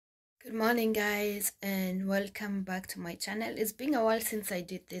Good morning guys, and welcome back to my channel. It's been a while since I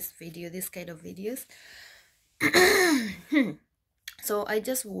did this kind of videos. So I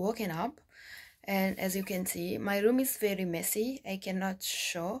just woken up, and as you can see, my room is very messy. I cannot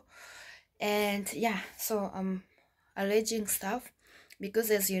show. And yeah, so I'm arranging stuff because,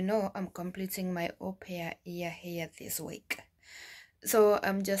 as you know, I'm completing my au pair year here this week. So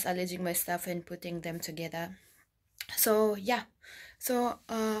I'm just arranging my stuff and putting them together. So yeah, so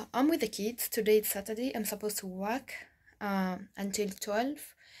I'm with the kids. Today it's Saturday. I'm supposed to work until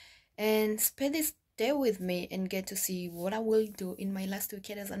 12 and spend this day with me and get to see what I will do in my last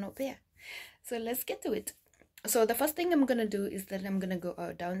weekend as an au pair. So let's get to it. So the first thing I'm gonna do is that I'm gonna go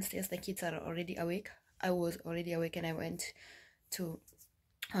downstairs. The kids are already awake. I was already awake and I went to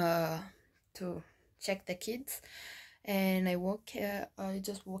check the kids, and I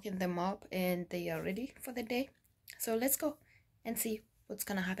just woken them up and they are ready for the day. So let's go and see what's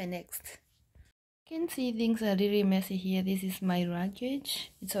gonna happen next. You can see things are really messy here. This is my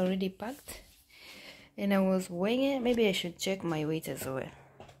luggage. It's already packed and I was weighing it. Maybe I should check my weight as well.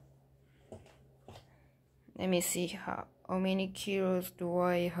 Let me see how many kilos do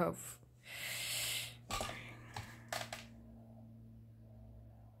I have.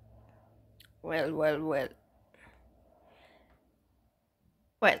 Well,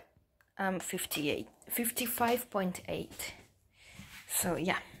 I'm 55.8. So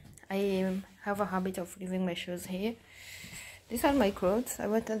yeah, I have a habit of leaving my shoes here. These are my clothes. I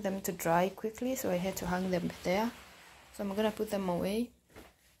wanted them to dry quickly, so I had to hang them there. So I'm gonna put them away,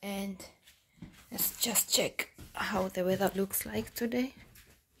 and let's just check how the weather looks like today.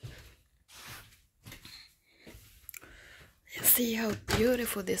 Let's see how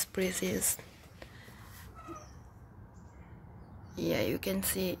beautiful this breeze is. Yeah, you can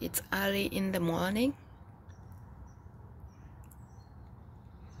see it's early in the morning.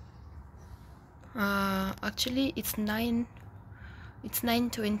 Actually it's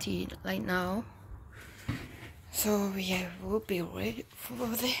 9:20 right now. So yeah, we'll be ready for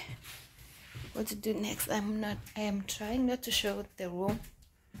what to do next. I am trying not to show the room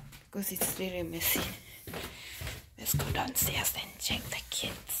because it's really messy. Let's go downstairs and check the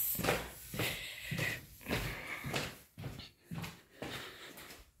kids.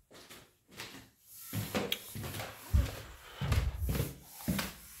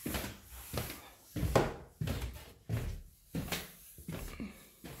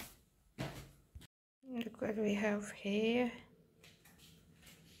 Look what we have here.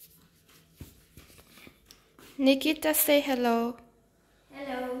 Nikita, say hello.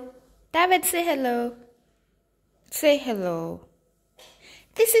 Hello. David, say hello. Say hello.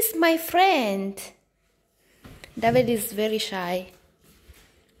 This is my friend. David is very shy.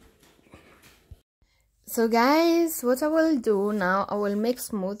 So guys, what I will do now, I will make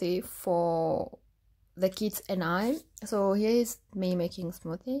smoothie for the kids and I. So here is me making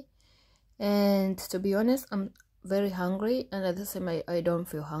smoothie. And to be honest, I'm very hungry, and at the same time I don't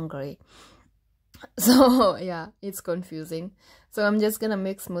feel hungry. So yeah, it's confusing. So I'm just gonna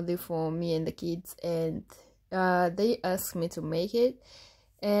make smoothie for me and the kids, and they asked me to make it,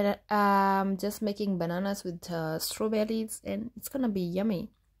 and I'm just making bananas with strawberries, and it's gonna be yummy.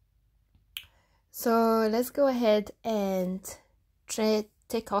 So let's go ahead and take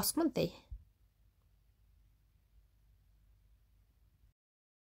our smoothie.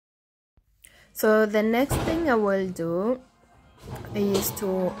 So the next thing I will do is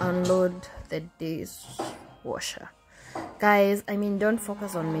to unload the dishwasher. Guys, I mean, don't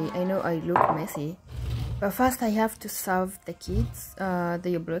focus on me. I know I look messy, but first I have to serve the kids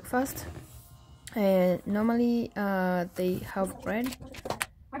their breakfast. And normally they have bread.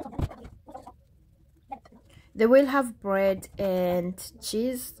 They will have bread and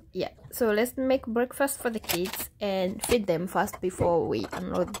cheese. Yeah, so let's make breakfast for the kids and feed them first before we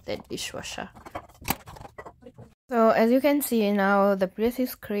unload the dishwasher. So as you can see now, the place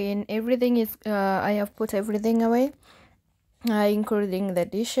is clean. Everything is I have put everything away, including the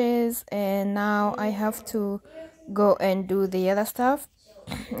dishes, and now I have to go and do the other stuff.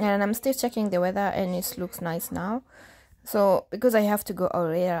 And I'm still checking the weather, and it looks nice now. So because I have to go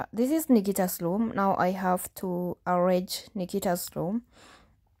earlier, this is Nikita's room. Now I have to arrange Nikita's room.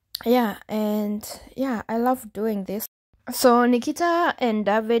 Yeah, and yeah, I love doing this. So Nikita and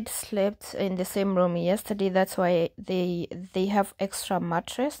David slept in the same room yesterday. That's why they have extra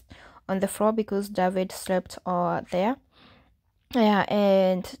mattress on the floor, because David slept there. Yeah,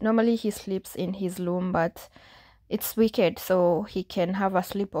 and normally he sleeps in his room, but it's weekend, so he can have a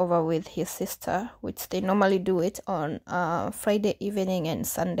sleepover with his sister, which they normally do it on Friday evening and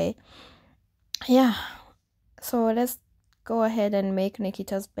Sunday. Yeah, so let's go ahead and make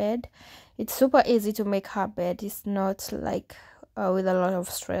Nikita's bed. It's super easy to make her bed. It's not like with a lot of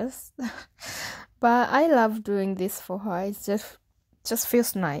stress. But I love doing this for her. It's just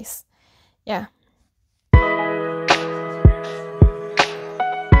feels nice. Yeah.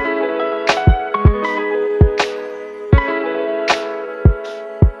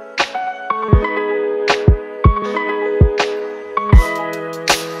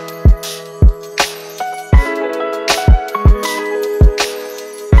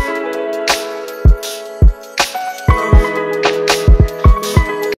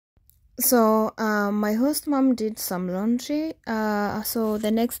 So my host mom did some laundry. So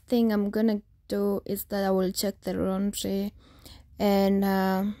the next thing I'm gonna do is that I will check the laundry and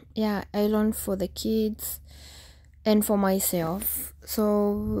yeah, iron for the kids and for myself.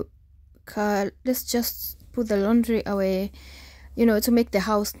 So let's just put the laundry away, you know, to make the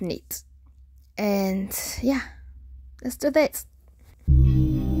house neat. And yeah, let's do this.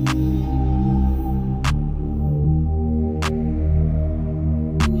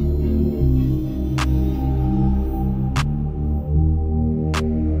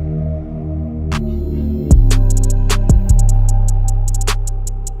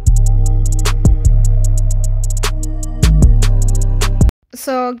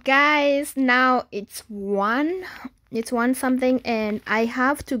 So guys, now it's one something and I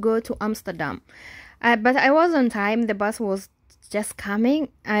have to go to Amsterdam, but I was on time. The bus was just coming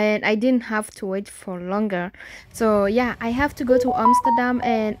and I didn't have to wait for longer. So yeah, I have to go to Amsterdam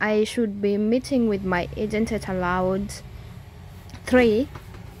and I should be meeting with my agent at around 3,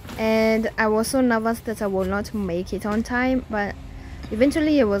 and I was so nervous that I will not make it on time, but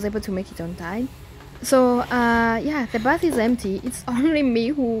eventually I was able to make it on time. So yeah, the bus is empty. It's only me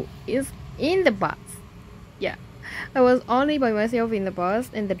who is in the bus. Yeah, I was only by myself in the bus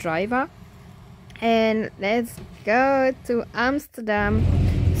and the driver. And let's go to Amsterdam.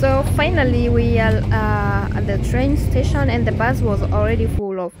 So finally we are at the train station and the bus was already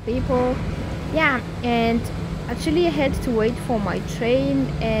full of people. Yeah, and actually I had to wait for my train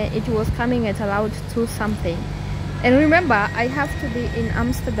and it was coming at around 2 something. And remember, I have to be in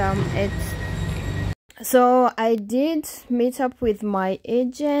Amsterdam at... So I did meet up with my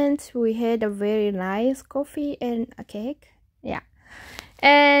agent. We had a very nice coffee and a cake. Yeah.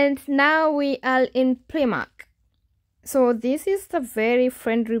 And now we are in Primark. So this is a very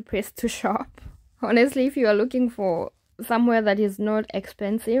friendly place to shop. Honestly, if you are looking for somewhere that is not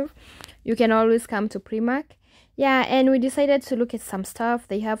expensive, you can always come to Primark. Yeah, and we decided to look at some stuff.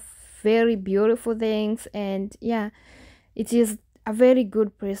 They have very beautiful things and yeah, it is a very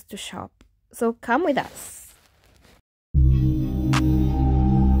good place to shop. So come with us.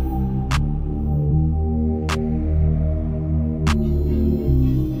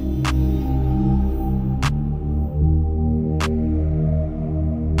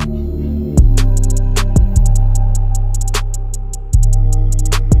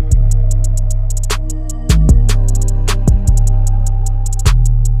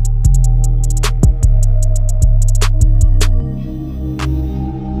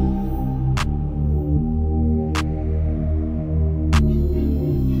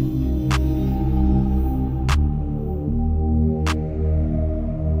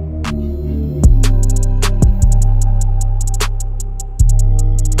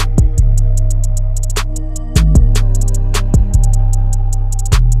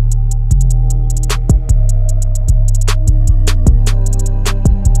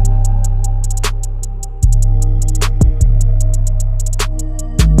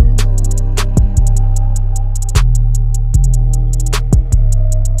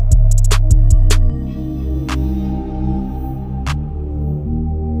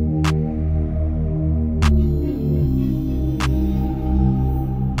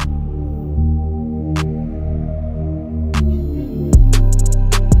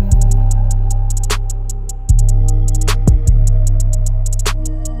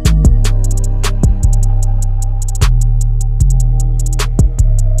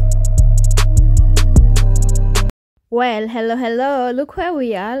 Well, hello, look where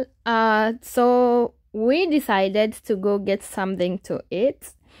we are. So we decided to go get something to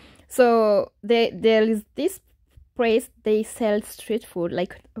eat. So there is this place, they sell street food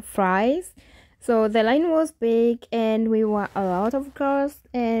like fries. So the line was big and we were a lot of girls,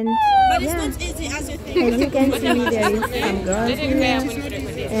 and but yeah, it's not easy as you think. As you can see, there is some girls here.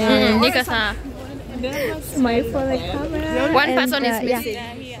 And smile for the camera. One person is missing.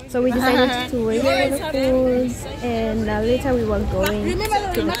 Yeah. So we decided to wait for the food, and later we were going to the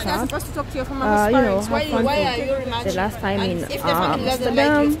club. You know, have fun the last time in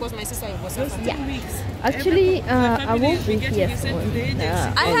Amsterdam. Yeah. Actually, I won't be here soon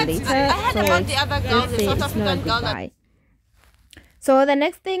or later, so it's not a goodbye. So the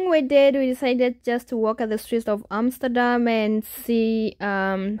next thing we did, we decided just to walk at the streets of Amsterdam and see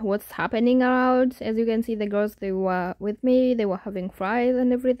what's happening around. As you can see, the girls, they were with me, they were having fries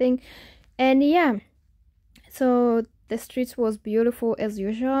and everything. And yeah, so the streets was beautiful as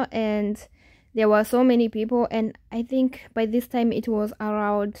usual, and there were so many people, and I think by this time it was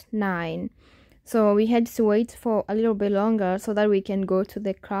around 9. So we had to wait for a little bit longer so that we can go to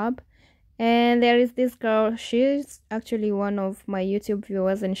the club. And there is this girl, she's actually one of my YouTube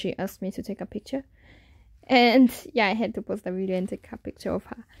viewers, and she asked me to take a picture. And yeah, I had to post a video and take a picture of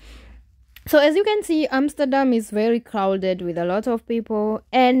her. So as you can see, Amsterdam is very crowded with a lot of people,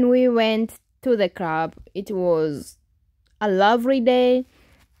 and we went to the club. It was a lovely day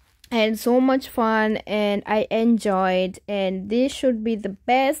and so much fun, and I enjoyed, and this should be the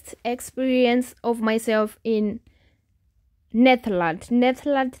best experience of myself in Netherlands.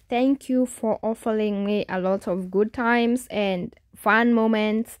 Thank you for offering me a lot of good times and fun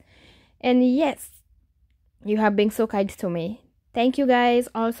moments, and yes, you have been so kind to me. Thank you guys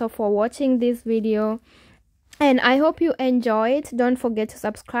also for watching this video, and I hope you enjoyed. Don't forget to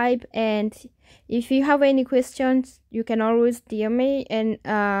subscribe, and if you have any questions, you can always DM me, and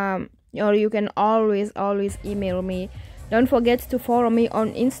or you can always email me. Don't forget to follow me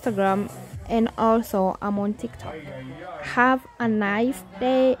on Instagram, and also I'm on TikTok. Have a nice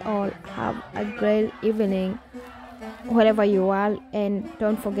day or have a great evening wherever you are, and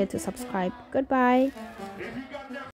don't forget to subscribe. Goodbye.